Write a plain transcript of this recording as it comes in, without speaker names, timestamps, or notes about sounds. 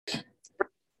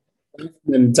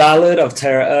Dalit of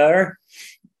Torah.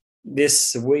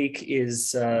 This week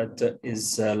is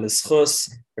L'schus,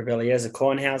 Rabbi Eliezer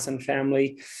Kornhausen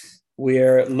family.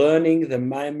 We're learning the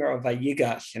Maimer of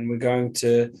Vayigash, and we're going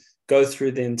to go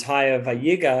through the entire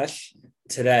Vayigash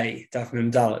today, Daf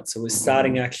Mem Dalit. So we're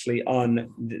starting actually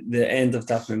on the end of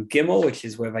Daf Mem Gimel, which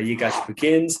is where Vayigash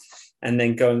begins, and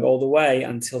then going all the way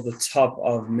until the top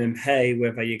of Mem Hey,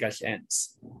 where Vayigash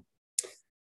ends.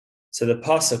 So the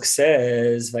pasuk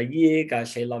says,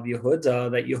 "Vayigash elav Yehudah,"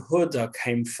 that Yehudah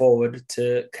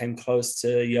came close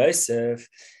to Yosef,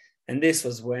 and this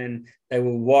was when they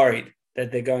were worried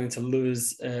that they're going to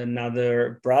lose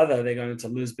another brother, they're going to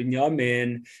lose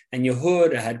Binyamin, and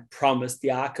Yehudah had promised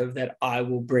Yaakov that I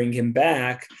will bring him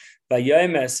back.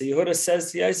 Vayomer, so Yehudah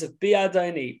says to Yosef, "Bi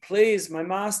Adoni, please, my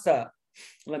master,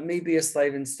 let me be a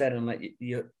slave instead, and let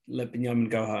Binyamin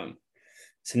go home."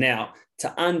 So now,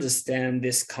 to understand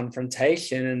this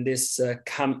confrontation and this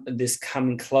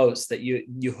coming close, that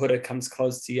Yehudah comes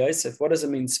close to Yosef, what does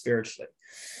it mean spiritually?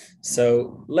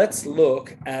 So let's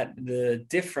look at the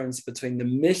difference between the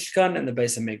Mishkan and the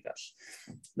Beis Hamikdash.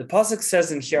 The pasuk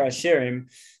says in Shir Hashirim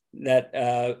that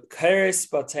Keres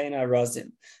Batena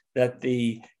Razim, that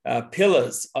the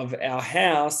pillars of our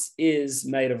house is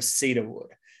made of cedar wood.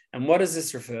 And what does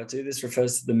this refer to? This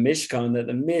refers to the Mishkan, that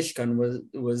the Mishkan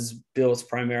was built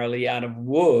primarily out of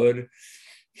wood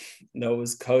that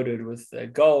was coated with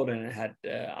gold, and it had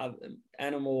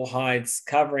animal hides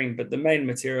covering, but the main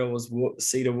material was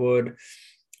cedar wood.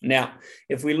 Now,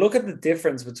 if we look at the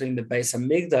difference between the Beis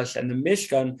Hamikdash and the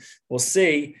Mishkan, we'll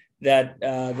see that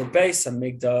the Beis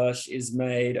Hamikdash is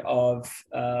made of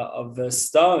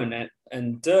stone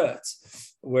and dirt,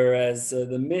 whereas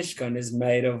the Mishkan is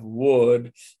made of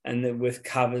wood and with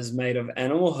covers made of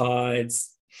animal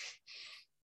hides.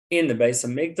 In the Beis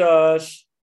Hamikdash,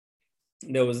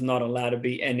 there was not allowed to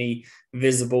be any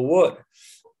visible wood,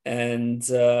 and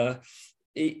there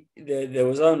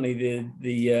was only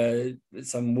the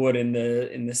some wood in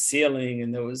the ceiling,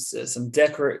 and there was some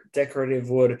decorative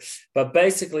wood, but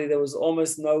basically there was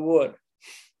almost no wood.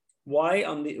 Why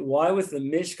with the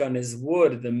Mishkan is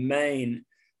wood the main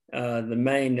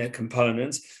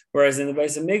components, whereas in the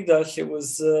Beis Hamikdash it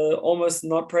was almost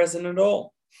not present at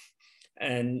all.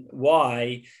 And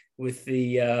why with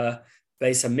the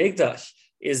Beis Hamikdash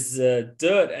is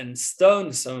dirt and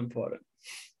stone so important?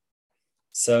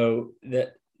 So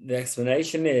the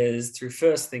explanation is through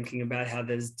first thinking about how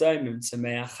there's domim,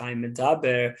 tzemeach, chaim,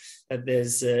 medaber, that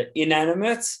there's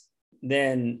inanimate,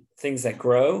 then things that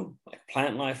grow, like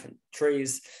plant life and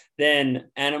trees, then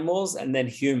animals, and then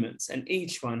humans. And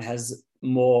each one has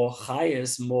more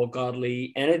chayas, more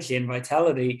godly energy and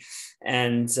vitality.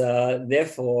 And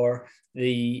therefore,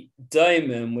 the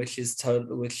daimon, which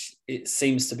it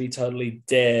seems to be totally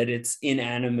dead, it's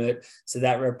inanimate. So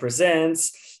that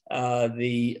represents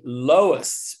the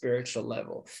lowest spiritual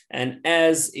level. And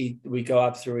as we go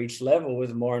up through each level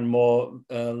with more and more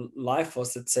life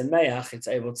force, it's semeach, it's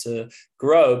able to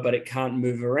grow, but it can't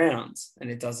move around,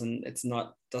 and it doesn't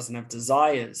have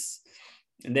desires.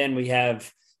 And then we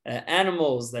have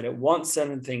animals that it wants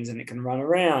certain things and it can run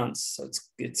around, so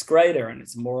it's greater and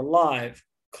it's more alive,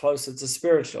 closer to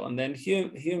spiritual. And then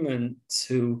humans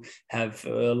who have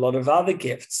a lot of other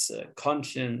gifts,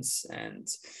 conscience and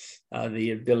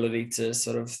the ability to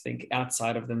sort of think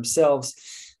outside of themselves.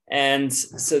 And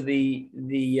so the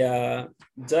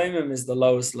domim is the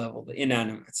lowest level, the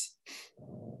inanimate.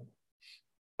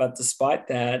 But despite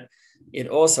that, it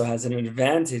also has an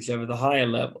advantage over the higher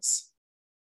levels.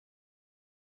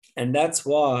 And that's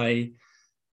why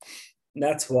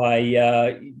the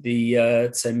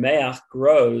tzemeach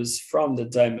grows from the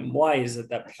domim. Why is it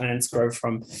that plants grow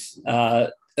from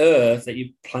earth, that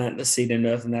you plant the seed in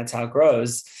earth and that's how it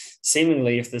grows?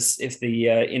 Seemingly, if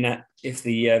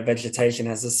the vegetation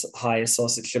has a higher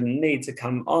source, it shouldn't need to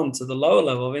come on to the lower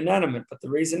level of inanimate. But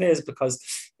the reason is because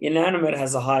inanimate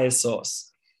has a higher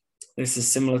source. This is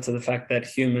similar to the fact that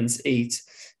humans eat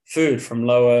food from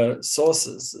lower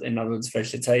sources, in other words,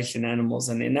 vegetation, animals,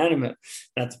 and inanimate.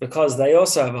 That's because they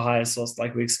also have a higher source,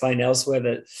 like we explained elsewhere.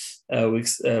 That we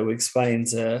explained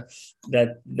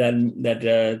that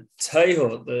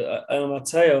teho, the element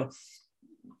teho,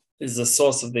 is the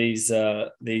source of these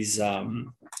other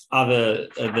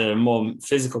the more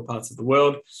physical parts of the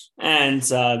world, and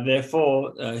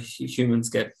therefore humans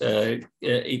get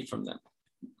eat from them.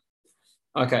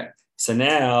 Okay. So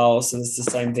it's the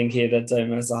same thing here, that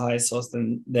Dom has a higher source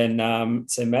than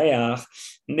Tzemeach.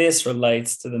 This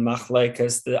relates to the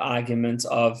Machlekas, the argument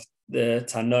of the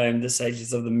Tanoim, the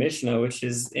sages of the Mishnah, which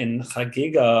is in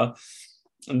Chagiga,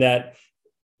 that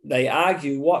they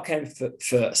argue what came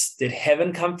first. Did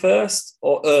heaven come first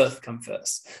or earth come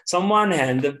first? So on one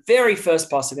hand, the very first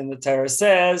pasuk in the Torah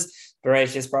says, so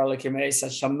first is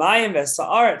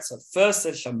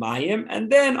Shamayim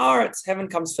and then Aretz. Heaven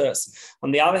comes first.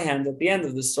 On the other hand, at the end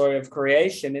of the story of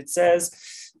creation, it says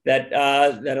that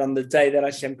on the day that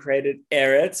Hashem created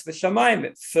Eretz v'Shamayim,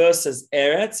 it first says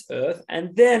Eretz, earth,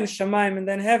 and then Shamayim, and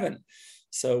then heaven.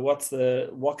 So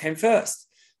what came first?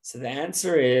 So the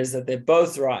answer is that they're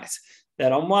both right.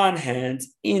 That on one hand,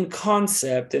 in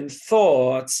concept, in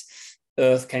thoughts,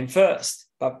 earth came first,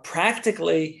 but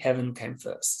practically heaven came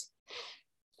first.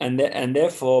 And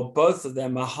therefore, both of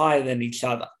them are higher than each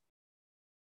other.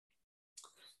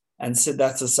 And so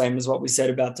that's the same as what we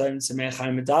said about Dovid, Tzemech,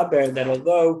 Chaim, and Daber, that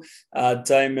although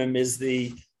Dovid is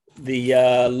the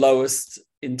lowest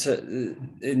in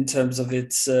terms of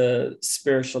its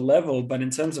spiritual level, but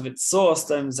in terms of its source,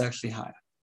 Dovid is actually higher.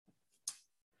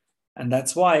 And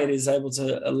that's why it is able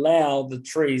to allow the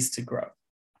trees to grow.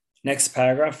 Next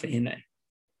paragraph, Hine.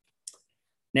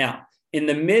 Now, in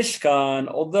the Mishkan,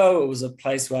 although it was a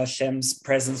place where Hashem's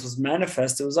presence was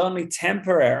manifest, it was only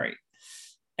temporary.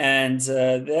 And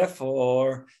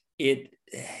therefore, it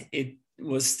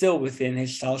was still within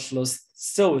Hishtalshalos,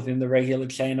 still within the regular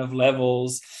chain of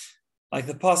levels. Like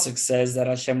the pasuk says that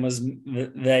Hashem was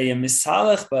Ve'ya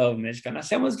Misalech Ba'ov Mishkan.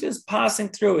 Hashem was just passing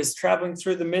through, is traveling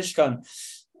through the Mishkan.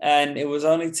 And it was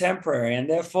only temporary. And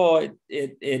therefore,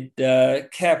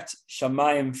 it kept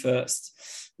Shamayim first,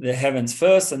 the heavens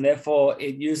first, and therefore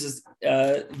it uses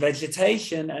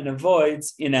vegetation and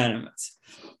avoids inanimate.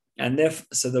 And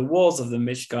so the walls of the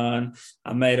Mishkan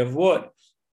are made of wood.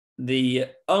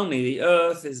 Only the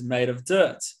earth is made of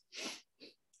dirt.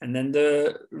 And then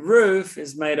the roof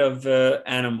is made of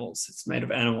animals. It's made of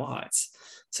animal hides.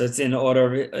 So it's in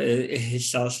order of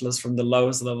Hishtalshalos from the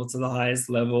lowest level to the highest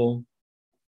level.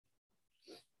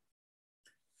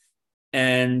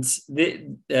 And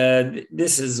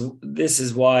this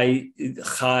is why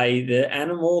Chai, the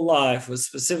animal life, was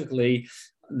specifically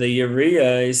the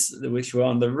Yeriyos, which were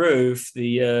on the roof,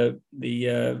 the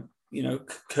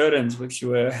curtains which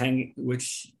were hanging,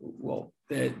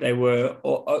 they were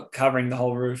covering the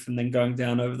whole roof and then going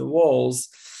down over the walls.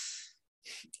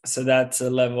 So that's a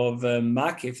level of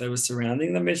makif that was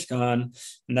surrounding the Mishkan,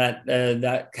 and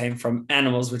that came from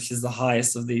animals, which is the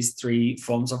highest of these three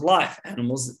forms of life: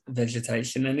 animals,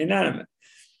 vegetation, and inanimate.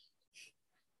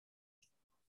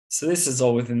 So this is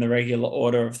all within the regular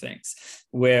order of things,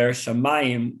 where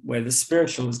Shamayim, where the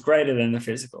spiritual is greater than the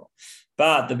physical.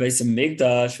 But the Beis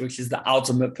Hamikdash, which is the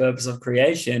ultimate purpose of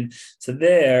creation, so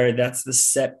that's the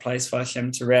set place for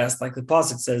Hashem to rest. Like the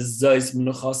pasuk says, "Zois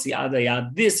menuchasi ad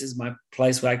hayad." This is my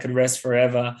place where I could rest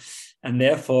forever, and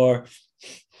therefore,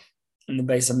 in the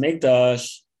Beis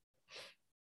Hamikdash,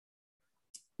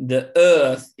 the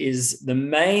earth is the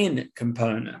main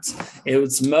component.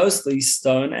 It's mostly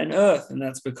stone and earth, and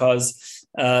that's because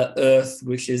earth,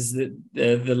 which is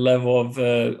the level of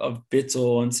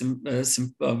bittul and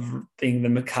of being the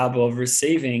makabel of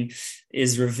receiving,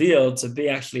 is revealed to be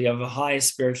actually of a high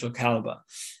spiritual caliber,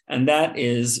 and that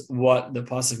is what the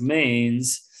pasuk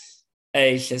means.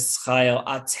 That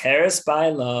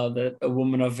a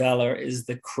woman of valor is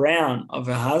the crown of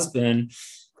her husband.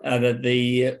 That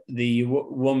the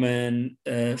woman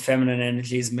feminine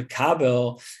energy is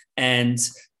makabel, and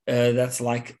that's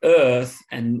like earth.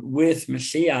 And with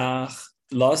Mashiach,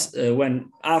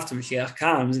 when after Mashiach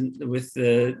comes with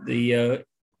a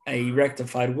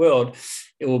rectified world,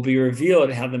 it will be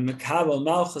revealed how the makabel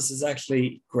malchus is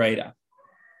actually greater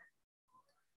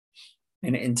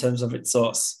in terms of its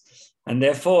source. And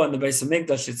therefore, in the Beis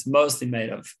Hamikdash, it's mostly made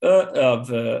of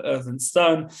earth and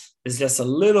stone. There's just a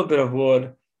little bit of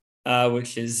wood,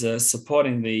 which is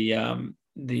supporting the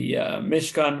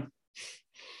Mishkan.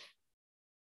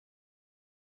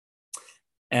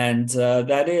 And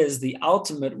that is the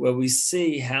ultimate, where we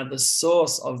see how the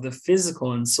source of the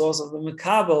physical and source of the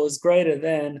makabel is greater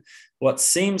than what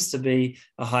seems to be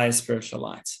a higher spiritual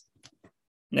light.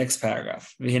 Next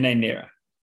paragraph. V'hinei nira.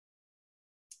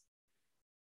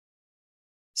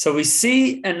 So we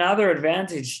see another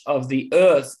advantage of the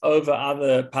earth over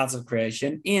other parts of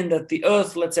creation, in that the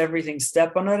earth lets everything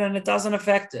step on it and it doesn't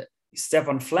affect it. You step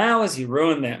on flowers, you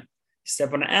ruin them. You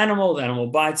step on an animal, the animal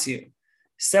bites you. You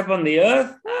step on the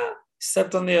earth,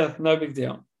 stepped on the earth, no big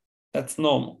deal. That's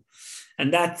normal.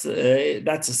 And that's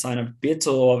a sign of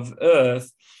bittul of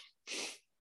earth.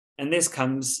 And this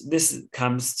comes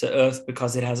to earth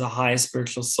because it has a higher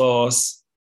spiritual source.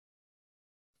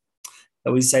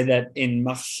 We say that in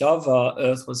machshava,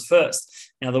 earth was first.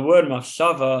 Now, the word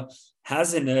machshava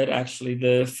has in it actually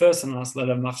the first and last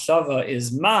letter of machshava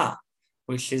is ma,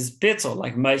 which is bittul,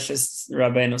 like Moshe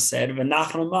Rabbeinu said,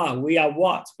 "V'nachnu ma." We are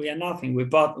what? We are nothing.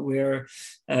 We're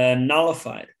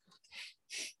nullified.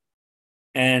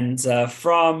 And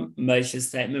from Moshe's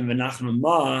statement, "V'nachnu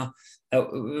ma,"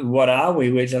 what are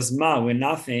we? We're just ma. We're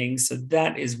nothing. So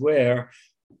that is where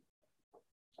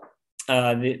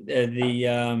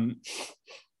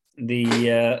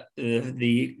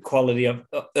the quality of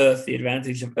earth, the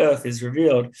advantage of earth, is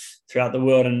revealed throughout the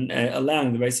world, and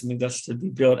allowing the Beis Hamikdash to be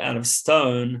built out of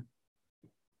stone.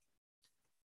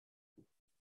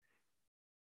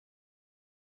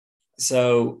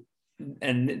 So,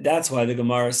 and that's why the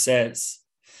Gemara says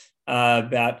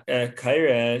about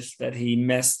Kairesh that he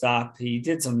messed up, he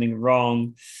did something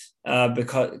wrong,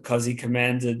 because he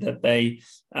commanded that they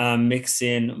mix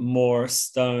in more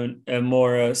wood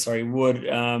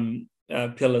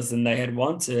pillars than they had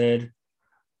wanted,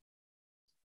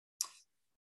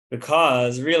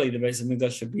 because really the Beis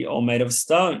Hamikdash should be all made of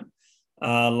stone,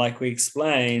 like we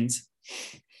explained,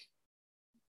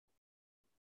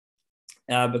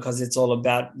 because it's all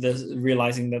about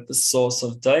realizing that the source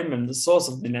of Dovid, the source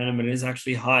of the inanimate, is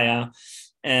actually higher.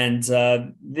 And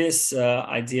this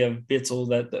idea of bittul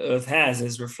that the earth has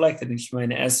is reflected in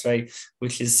Shemona Esrei,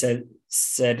 which is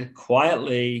said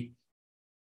quietly.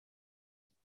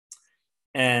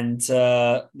 And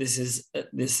this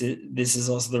is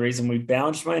also the reason we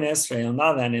bound Shemona Esrei on the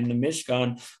other hand in the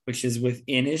Mishkan, which is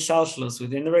within his shalshalus,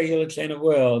 within the regular chain of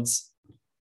worlds.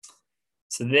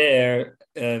 So there,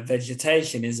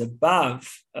 vegetation is above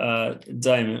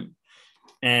Dovid.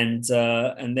 And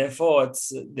therefore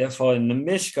in the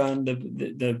Mishkan,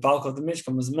 the bulk of the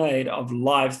Mishkan was made of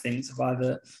live things, of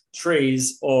either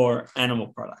trees or animal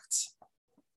products.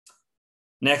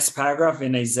 Next paragraph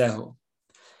in Ezehu.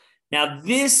 Now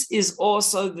this is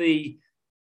also the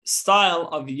style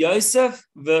of Yosef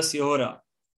versus Yehudah.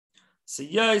 So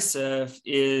Yosef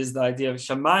is the idea of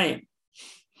Shamayim.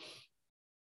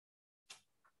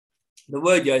 The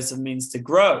word Yosef means to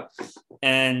grow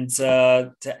and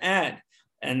to add.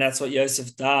 And that's what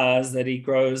Yosef does, that he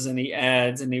grows and he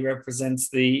adds and he represents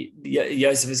the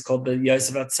Yosef is called the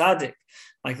Yosef HaTzadik.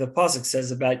 Like the Pasuk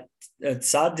says about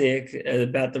Tzadik,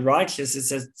 about the righteous, it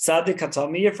says, Tzadik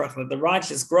Hatam Yifrach, that the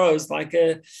righteous grows like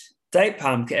a date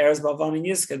palm, Ke'erez Balvan and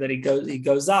Yiska, that he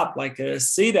goes up like a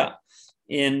cedar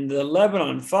in the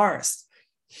Lebanon forest.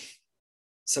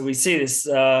 So we see this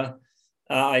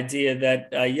idea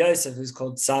that Yosef, who's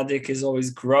called Tzaddik, is always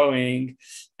growing.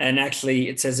 And actually,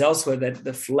 it says elsewhere that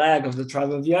the flag of the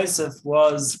tribe of Yosef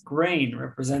was green,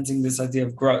 representing this idea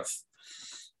of growth.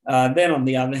 Then, on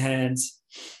the other hand,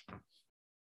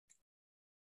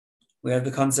 we have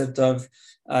the concept of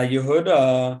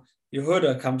Yehudah.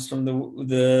 Yehudah comes from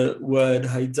the word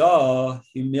Haidah,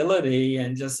 humility,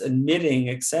 and just admitting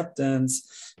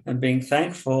acceptance and being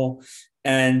thankful.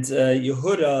 And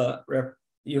Yehudah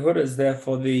is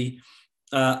therefore the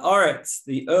Aretz,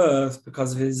 the earth,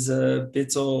 because of his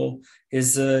bittul,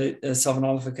 his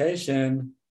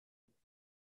self-nullification.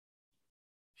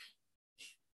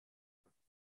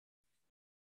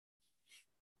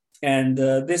 And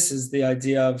this is the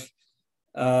idea of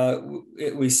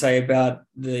we say about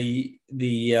the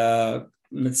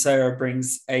Mitzvah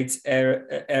brings 8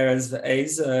 eres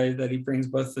v'ezer, that he brings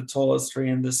both the tallest tree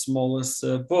and the smallest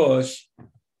bush.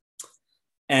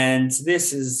 And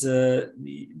this is,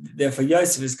 therefore,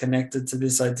 Yosef is connected to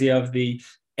this idea of the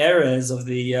eras of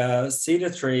the cedar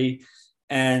tree,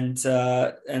 and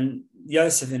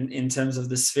Yosef in terms of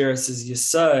the spheres is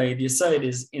Yesod. Yesod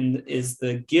is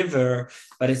the giver,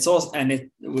 but it's also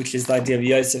which is the idea of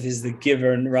Yosef is the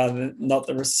giver and rather not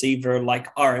the receiver,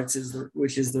 like Aretz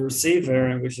which is the receiver,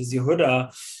 and which is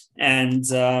Yehudah, and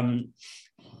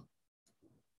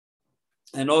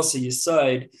also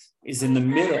Yesod is in the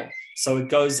middle. So it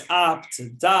goes up to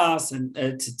Das and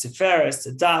to Tiferes,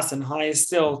 to Das, and higher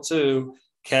still to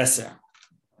Keser.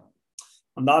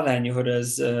 On the other hand, Yehudah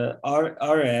is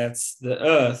Aretz, the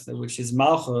earth, which is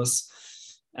Malchus,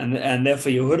 and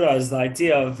therefore Yehudah is the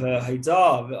idea of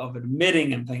Haidah, of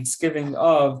admitting and thanksgiving,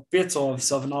 of bittul, of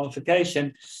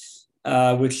self-nullification,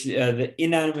 which the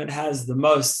inanimate has the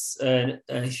most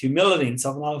humility and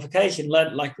self-nullification,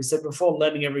 like we said before,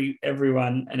 letting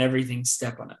everyone and everything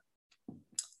step on it.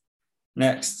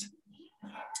 Next.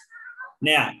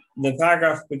 Now, the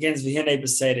paragraph begins with V'hinei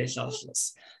b'seidei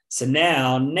shalshlos. So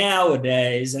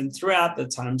nowadays, and throughout the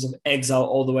times of exile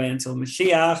all the way until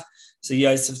Mashiach, so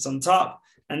Yosef's on top.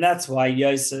 And that's why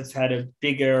Yosef had a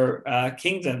bigger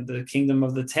kingdom. The kingdom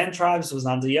of the 10 tribes was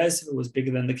under Yosef. It was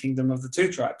bigger than the kingdom of the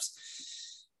 2 tribes.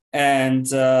 And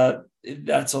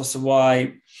that's also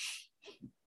why,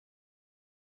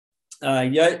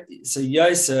 so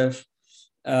Yosef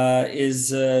is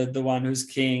the one who's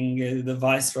king, the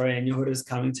viceroy, and Yehudah is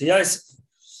coming to Yosef.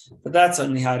 But that's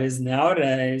only how it is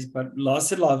nowadays. But when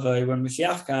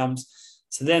Mashiach comes,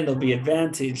 so then there'll be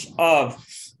advantage of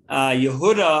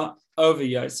Yehudah over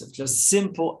Yosef. Just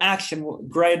simple action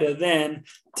greater than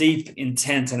deep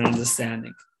intent and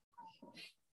understanding.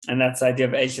 And that's the idea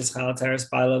of Eishes Chal Teres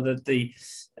Baila, that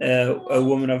a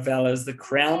woman of valor is the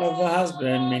crown of her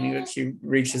husband, meaning that she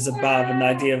reaches above. And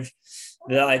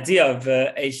the idea of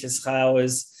Eishes Chal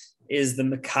is the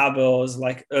makabel, is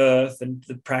like earth and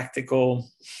the practical,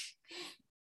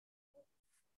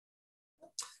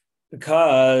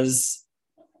 because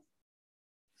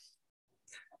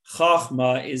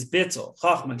Chachma is bittul.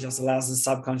 Chachma just allows the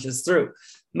subconscious through.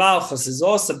 Malchus is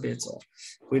also bittul.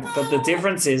 But the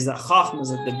difference is that Chachma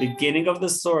is at the beginning of the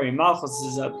story, Malchus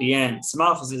is at the end. So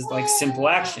Malchus is like simple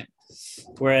action,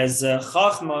 whereas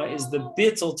Chachma is the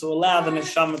bittul to allow the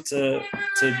neshama to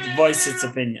voice its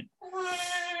opinion.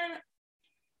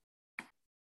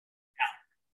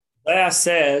 Leah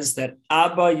says that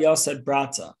Abba Yosef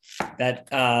Brata, that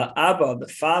Abba, the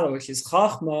father, which is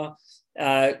Chachma,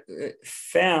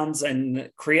 founds and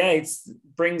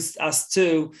brings us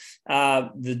to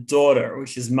the daughter,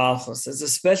 which is Malchus. There's a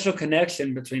special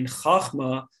connection between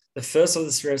Chachma, the first of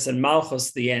the spheres, and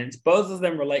Malchus, the end. Both of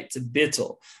them relate to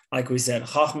bittul. Like we said,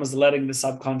 Chachma is letting the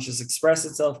subconscious express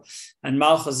itself, and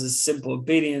Malchus is simple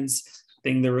obedience,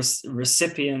 being the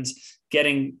recipient,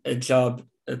 getting a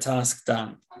task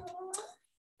done.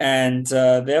 And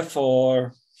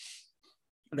therefore,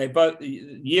 they both,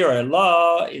 Yira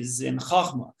law is in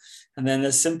Chachma, and then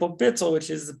the simple bittul, which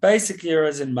is the basic Yira,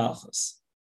 is in Malchus.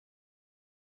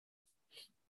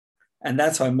 And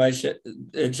that's why Moshe,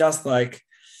 just like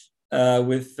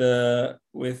with Moshe,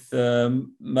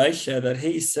 that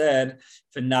he said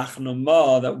for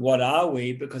Nachnumah, that what are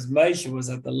we? Because Moshe was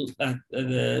at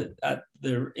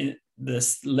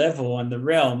this level and the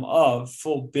realm of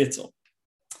full bittul.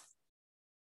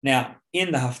 Now,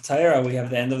 in the Haftarah, we have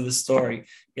the end of the story.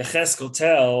 Yecheskel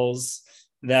tells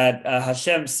that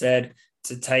Hashem said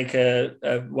to take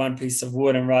one piece of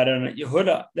wood and write it on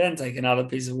Yehudah, then take another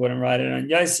piece of wood and write it on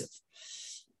Yosef,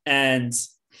 and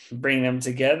bring them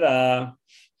together.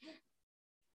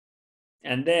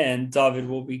 And then Dovid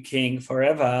will be king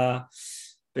forever.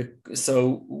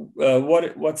 So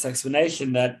what's the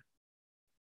explanation? That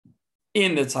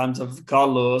in the times of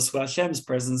Galus, where Hashem's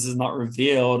presence is not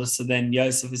revealed, so then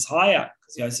Yosef is higher,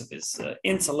 because Yosef is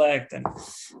intellect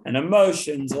and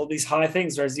emotions, all these high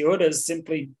things, whereas Yehudah is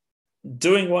simply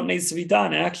doing what needs to be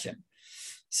done, action.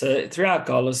 So throughout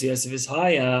Galus, Yosef is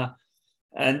higher,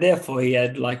 and therefore he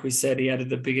had, like we said, he had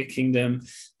the bigger kingdom.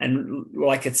 And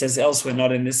like it says elsewhere,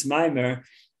 not in this Maimer,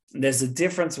 there's a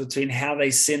difference between how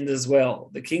they sinned as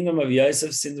well. The kingdom of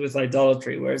Yosef sinned with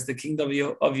idolatry, whereas the kingdom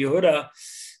of Yehudah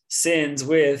sins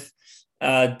with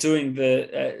doing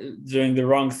the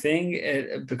wrong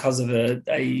thing because of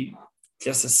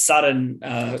just a sudden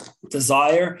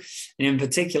desire, and in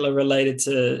particular related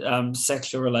to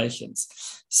sexual relations.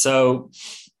 So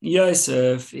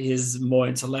Yosef is more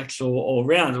intellectual all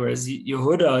round, whereas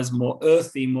Yehudah is more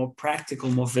earthy, more practical,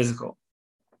 more physical.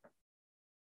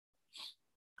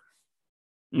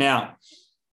 Now,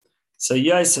 so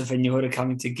Yosef and Yehudah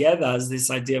coming together is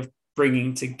this idea of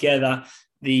bringing together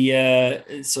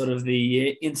the sort of the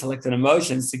intellect and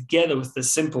emotions together with the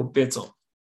simple bittul.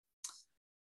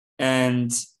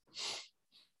 And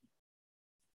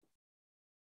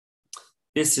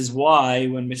this is why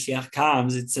when Mashiach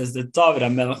comes, it says that Dovid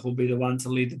HaMelech will be the one to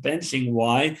lead the benching.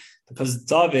 Why? Because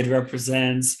Dovid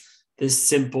represents this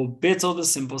simple bittul, the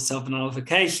simple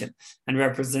self-nullification, and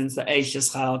represents the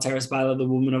Eishes Chal Teres Baila, the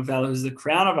woman of valor, who's the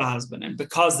crown of her husband. And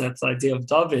because that's the idea of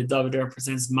Dovid, Dovid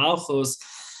represents Malchus.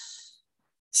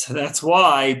 So that's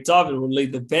why Dovid will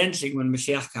lead the benching when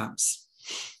Mashiach comes.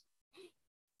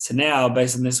 So now,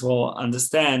 based on this, we'll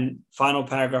understand final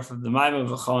paragraph of the Maimon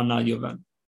V'chol Na Yuvan.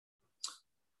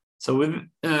 So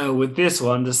with this,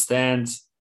 we'll understand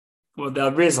what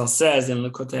the Arizal says in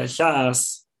Lekutei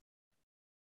Shas,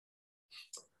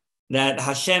 that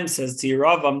Hashem says to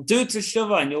Yeravam, do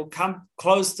teshuva and you'll come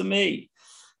close to me.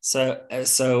 So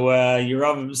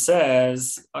Yeravam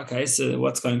says, okay, so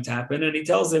what's going to happen? And he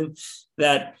tells him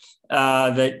that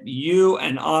you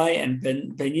and I and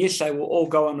Ben Yishai will all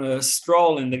go on a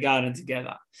stroll in the garden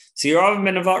together. So Yeravam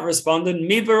ben Nevat responded,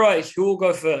 Mi Baroich, who will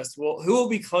go first? Well, who will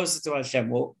be closer to Hashem?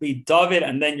 Will it be Dovid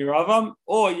and then Yeravam,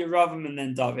 or Yeravam and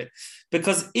then Dovid?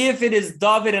 Because if it is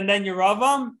Dovid and then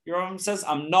Yeravam says,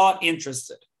 I'm not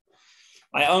interested.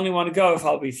 I only want to go if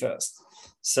I'll be first.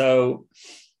 So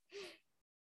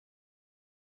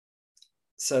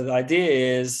the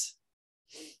idea is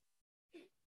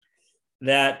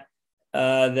that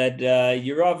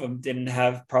Yerovam didn't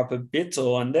have proper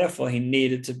bittul, and therefore he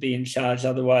needed to be in charge.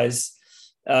 Otherwise,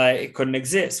 it couldn't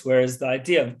exist. Whereas the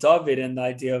idea of Dovid and the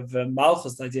idea of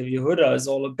Malchus, the idea of Yehudah, is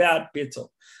all about bittul.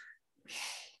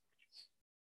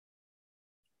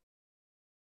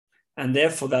 And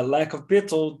therefore, that lack of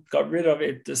bittul got rid of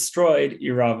it, destroyed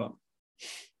Yerovam.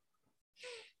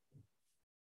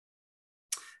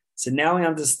 So now we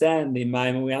understand the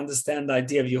Maimon, we understand the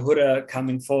idea of Yehudah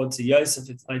coming forward to Yosef.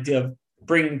 It's the idea of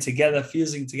bringing together,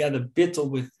 fusing together bittul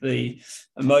with the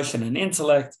emotion and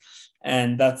intellect.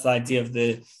 And that's the idea of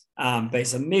the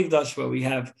base of Migdash, where we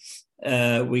have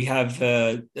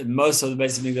most of the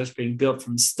base of Migdash being built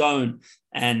from stone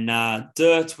and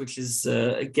dirt, which is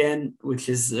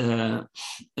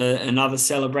another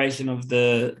celebration of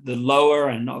the lower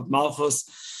and of Malchus.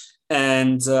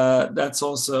 And that's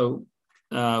also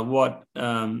what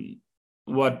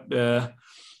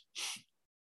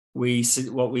we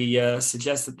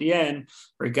suggest at the end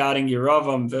regarding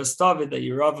Yerovam versus Dovid, that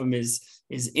Yerovam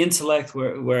is intellect,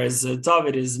 whereas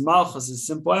Dovid is Malchus, is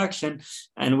simple action,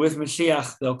 and with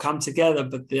Mashiach they'll come together.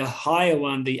 But the higher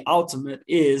one, the ultimate,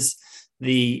 is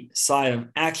the side of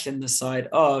action, the side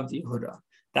of Yehudah.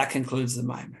 That concludes the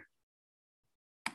Maimer.